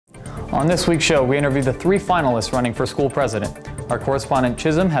On this week's show, we interview the 3 finalists running for school president. Our correspondent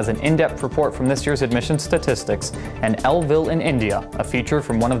Chisom has an in-depth report from this year's admission statistics, and L10 in India, a feature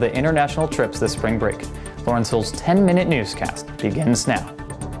from one of the international trips this spring break. Lawrenceville's 10-minute newscast begins now.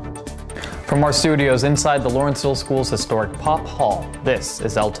 From our studios inside the Lawrenceville School's historic Pop Hall, this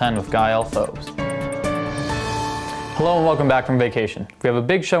is L10 with Ghael, Fobes. Hello and welcome back from vacation. We have a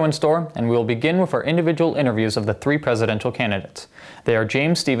big show in store, and we will begin with our individual interviews of the 3 presidential candidates. They are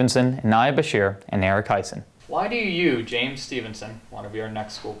James Stevenson, Anaya Bashir, and Eric Hyson. Why do you, James Stevenson, want to be our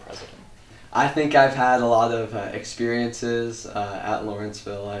next school president? I think I've had a lot of experiences at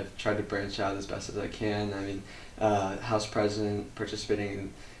Lawrenceville. I've tried to branch out as best as I can. I mean, House President,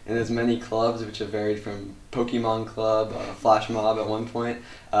 participating in as many clubs, which have varied from Pokemon Club, Flash Mob at one point,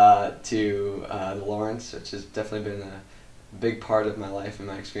 to the Lawrence, which has definitely been a big part of my life and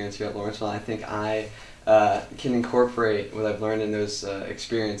my experience here at Lawrenceville. I think I can incorporate what I've learned in those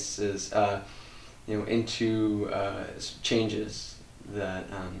experiences, into changes that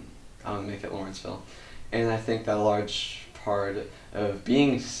I'll make at Lawrenceville. And I think that a large part of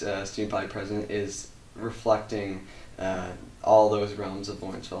being student body president is reflecting all those realms of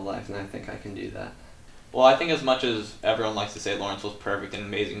Lawrenceville life, and I think I can do that. Well, I think as much as everyone likes to say Lawrenceville's perfect and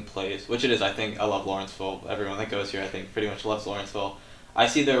amazing place, which it is, I think I love Lawrenceville. Everyone that goes here, I think, pretty much loves Lawrenceville. I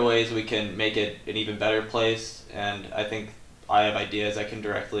see there are ways we can make it an even better place, and I think I have ideas that can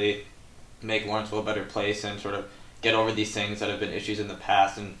directly make Lawrenceville a better place and sort of get over these things that have been issues in the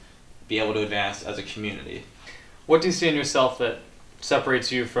past and be able to advance as a community. What do you see in yourself that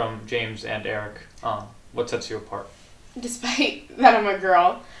separates you from James and Eric? What sets you apart? Despite that I'm a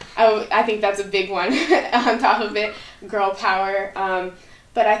girl, I think that's a big one on top of it, girl power.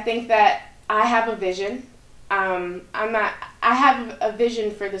 But I think that I have a vision. I have a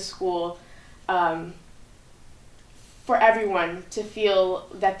vision for the school, for everyone to feel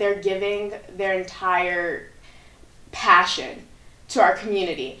that they're giving their entire passion to our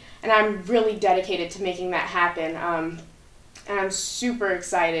community. And I'm really dedicated to making that happen. And I'm super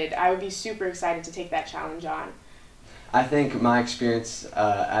excited. I would be super excited to take that challenge on. I think my experience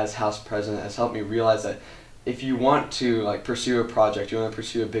as House President has helped me realize that if you want to pursue a project, you want to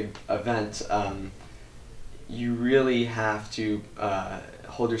pursue a big event, you really have to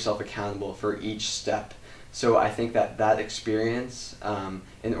hold yourself accountable for each step. So I think that experience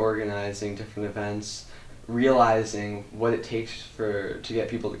in organizing different events, realizing what it takes to get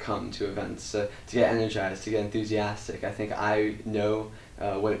people to come to events, to get energized, to get enthusiastic. I think I know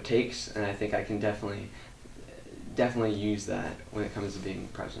what it takes, and I think I can definitely use that when it comes to being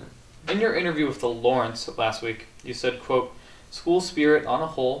president. In your interview with the Lawrence last week, you said, quote, "School spirit on a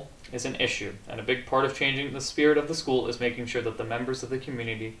whole is an issue, and a big part of changing the spirit of the school is making sure that the members of the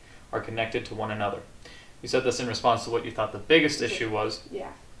community are connected to one another." You said this in response to what you thought the biggest issue was.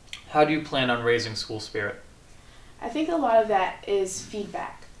 Yeah. How do you plan on raising school spirit? I think a lot of that is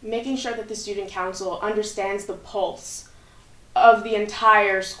feedback, making sure that the student council understands the pulse of the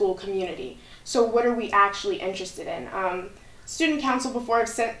entire school community. So what are we actually interested in? Student council before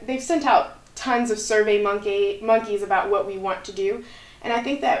they've sent out tons of survey monkeys about what we want to do, and I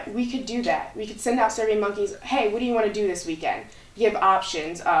think that we could do that. We could send out survey monkeys. Hey, what do you want to do this weekend? Give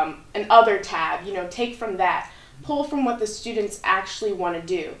options. An other tab. Take from that. Pull from what the students actually want to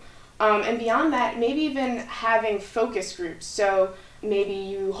do. And beyond that, maybe even having focus groups. So maybe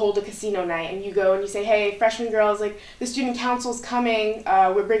you hold a casino night and you go and you say, hey, freshman girls, the student council's coming,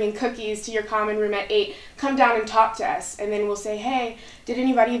 we're bringing cookies to your common room at 8, come down and talk to us. And then we'll say, hey, did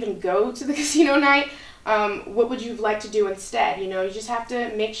anybody even go to the casino night? What would you like to do instead? You just have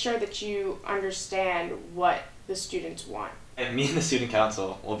to make sure that you understand what the students want. And me and the student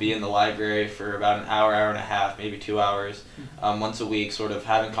council will be in the library for about an hour, hour and a half, maybe 2 hours, once a week, sort of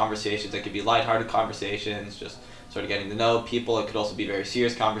having conversations. It could be lighthearted conversations, just sort of getting to know people. It could also be very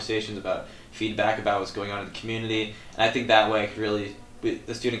serious conversations about feedback about what's going on in the community. And I think that way I could really,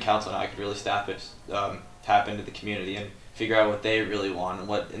 the student council and I could really tap into the community and figure out what they really want and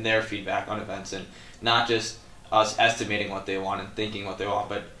what in their feedback on events, and not just us estimating what they want and thinking what they want,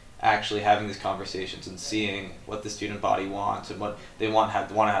 but actually having these conversations and seeing what the student body wants and what they want to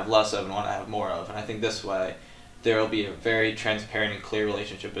have less of and want to have more of. And I think this way there will be a very transparent and clear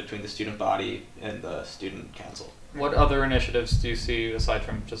relationship between the student body and the student council. What other initiatives do you see, aside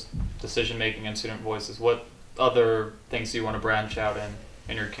from just decision-making and student voices? What other things do you want to branch out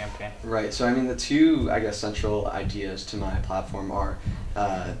in your campaign? Right, so I mean the two, central ideas to my platform are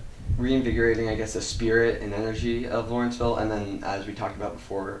reinvigorating, the spirit and energy of Lawrenceville, and then, as we talked about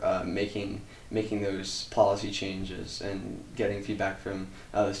before, making those policy changes and getting feedback from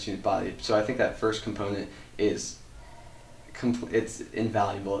the student body. So I think that first component is it's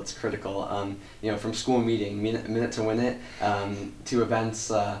invaluable. It's critical. You know, from school meeting, minute to win it, to events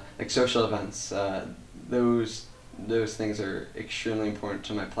like social events. Those things are extremely important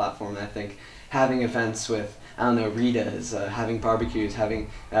to my platform. And I think having events with, I don't know, Ritas, having barbecues, having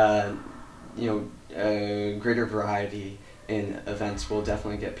you know, a greater variety in events will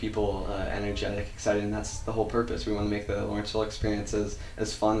definitely get people energetic, excited, and that's the whole purpose. We want to make the Lawrenceville experience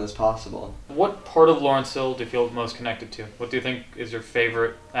as fun as possible. What part of Lawrenceville do you feel most connected to? What do you think is your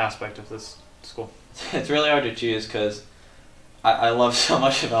favorite aspect of this school? It's really hard to choose because I love so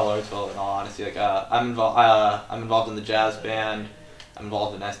much about Lawrenceville, in all honesty. Like I'm involved in the jazz band, I'm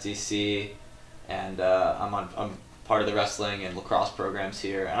involved in SDC, and I'm part of the wrestling and lacrosse programs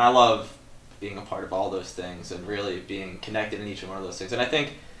here, and I love being a part of all those things and really being connected in each one of those things. And I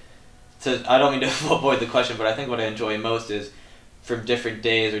think, I don't mean to avoid the question, but I think what I enjoy most is from different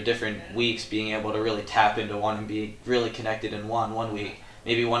days or different weeks being able to really tap into one and be really connected in one week.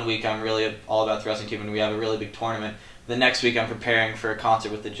 Maybe 1 week I'm really all about the wrestling team and we have a really big tournament. The next week I'm preparing for a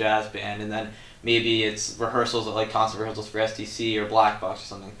concert with the jazz band, and then maybe it's rehearsals, like concert rehearsals for SDC or Black Box or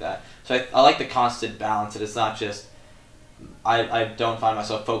something like that. So I like the constant balance, that it's not just, I don't find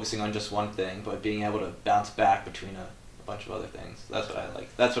myself focusing on just one thing, but being able to bounce back between a bunch of other things. That's what I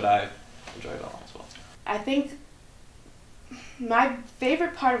like. That's what I enjoy about Lawrenceville. I think my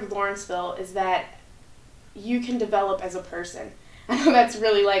favorite part of Lawrenceville is that you can develop as a person. I know that's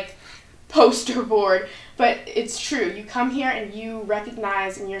really like poster board, but it's true. You come here and you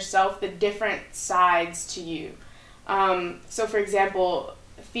recognize in yourself the different sides to you. So for example,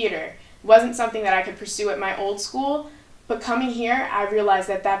 theater wasn't something that I could pursue at my old school, but coming here, I realized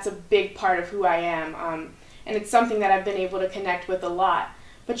that that's a big part of who I am, and it's something that I've been able to connect with a lot.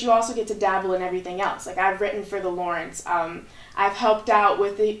 But you also get to dabble in everything else. Like I've written for the Lawrence, I've helped out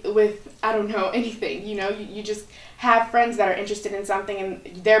with I don't know, anything. You know, you just have friends that are interested in something,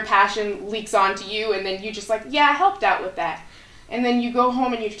 and their passion leaks onto you, and then you just like, yeah, I helped out with that. And then you go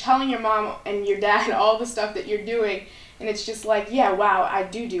home and you're telling your mom and your dad all the stuff that you're doing, and it's just like, yeah, wow, I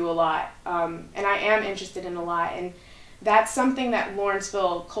do a lot, and I am interested in a lot, and that's something that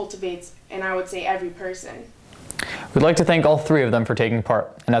Lawrenceville cultivates, and I would say every person. We'd like to thank all three of them for taking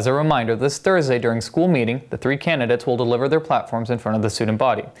part. And as a reminder, this Thursday during school meeting, the three candidates will deliver their platforms in front of the student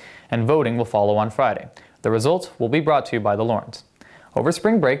body, and voting will follow on Friday. The results will be brought to you by the Lawrence. Over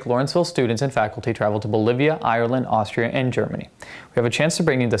spring break, Lawrenceville students and faculty traveled to Bolivia, Ireland, Austria, and Germany. We have a chance to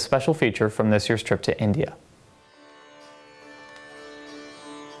bring you this special feature from this year's trip to India.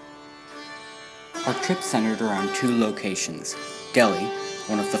 Our trip centered around two locations, Delhi,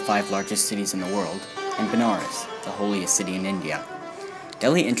 one of the 5 largest cities in the world, and Benares, the holiest city in India.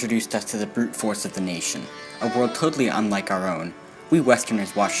 Delhi introduced us to the brute force of the nation, a world totally unlike our own. We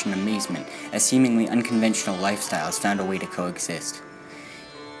Westerners watched in amazement as seemingly unconventional lifestyles found a way to coexist.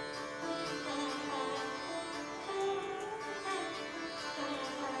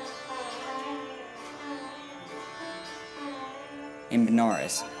 In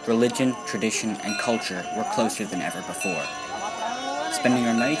Benares, religion, tradition, and culture were closer than ever before. Spending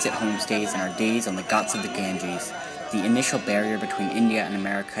our nights at homestays and our days on the ghats of the Ganges, the initial barrier between India and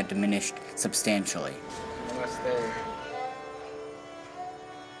America had diminished substantially.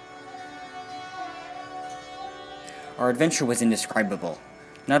 Our adventure was indescribable.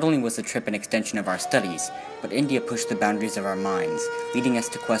 Not only was the trip an extension of our studies, but India pushed the boundaries of our minds, leading us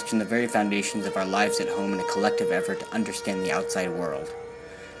to question the very foundations of our lives at home in a collective effort to understand the outside world.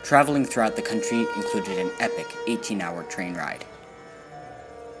 Traveling throughout the country included an epic 18-hour train ride.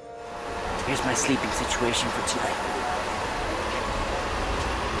 Here's my sleeping situation for tonight.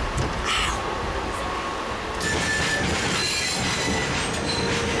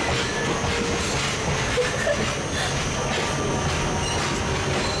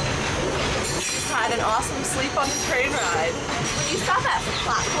 Had an awesome sleep on the train ride. When you stop at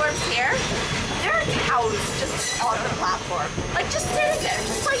platforms here, there are cows just on the platform. Like, just sitting there.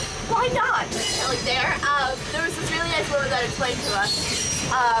 Just like, why not? Just chilling there. There was this really nice woman that explained to us.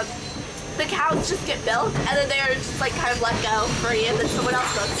 The cows just get milked, and then they're just like kind of let go free, and then someone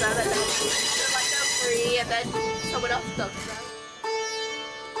else milks them, and then they're let go free, and then someone else milks them.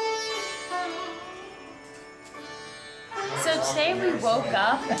 So today we woke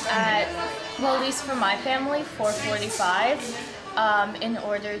up at, well, at least for my family, 4:45, in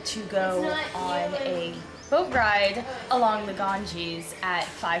order to go on a boat ride along the Ganges at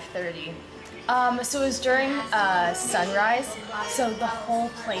 5:30. So it was during sunrise, so the whole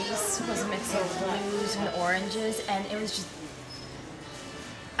place was a mix of blues and oranges, and it was just,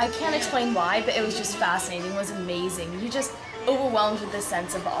 I can't explain why, but it was just fascinating. It was amazing. You just overwhelmed with this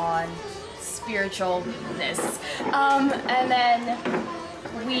sense of awe and spiritualness. And then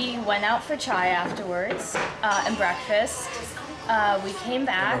we went out for chai afterwards and breakfast. We came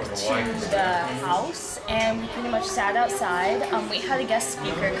back to the house and we pretty much sat outside. We had a guest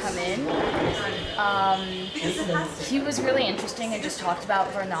speaker come in. He was really interesting and just talked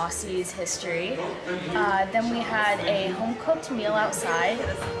about Varanasi's history. Then we had a home-cooked meal outside,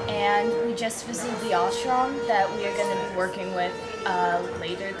 and we just visited the ashram that we are going to be working with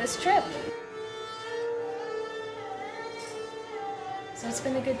later this trip. So it's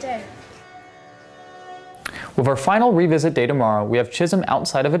been a good day. With our final revisit day tomorrow, we have Chisom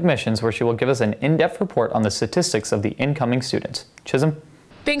outside of admissions where she will give us an in-depth report on the statistics of the incoming students. Chisom?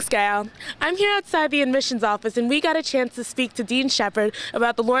 Thanks, Ghael. I'm here outside the admissions office and we got a chance to speak to Dean Sheppard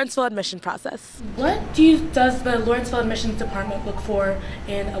about the Lawrenceville admission process. What does the Lawrenceville admissions department look for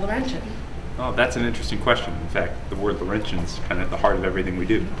in a Laurentian? Oh, that's an interesting question. In fact, the word Laurentian is kind of at the heart of everything we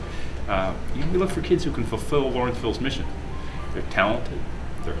do. We look for kids who can fulfill Lawrenceville's mission. They're talented,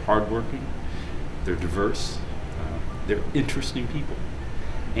 they're hardworking, they're diverse, they're interesting people.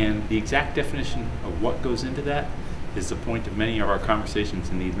 And the exact definition of what goes into that is the point of many of our conversations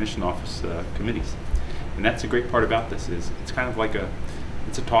in the admission office committees. And that's the great part about this, is it's kind of like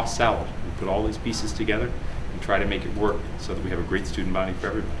it's a tossed salad. We put all these pieces together and try to make it work so that we have a great student body for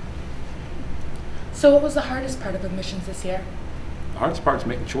everybody. So what was the hardest part of admissions this year? The hardest part is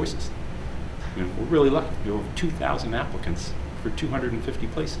making choices. We're really lucky. We have over 2,000 applicants for 250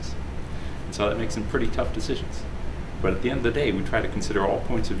 places. And so that makes some pretty tough decisions. But at the end of the day, we try to consider all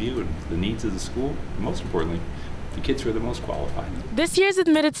points of view and the needs of the school, and most importantly, the kids who are the most qualified. This year's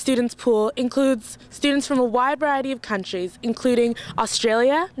admitted students pool includes students from a wide variety of countries, including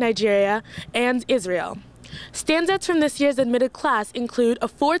Australia, Nigeria, and Israel. Standouts from this year's admitted class include a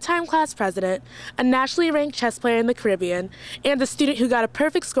 4-time class president, a nationally ranked chess player in the Caribbean, and a student who got a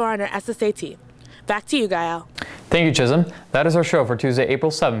perfect score on her SSAT. Back to you, Ghael. Thank you, Chisom. That is our show for Tuesday,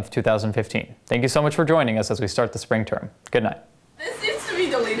 April 7th, 2015. Thank you so much for joining us as we start the spring term. Good night. This needs to be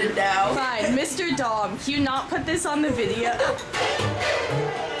deleted now. Fine, Mr. Domb, can you not put this on the video?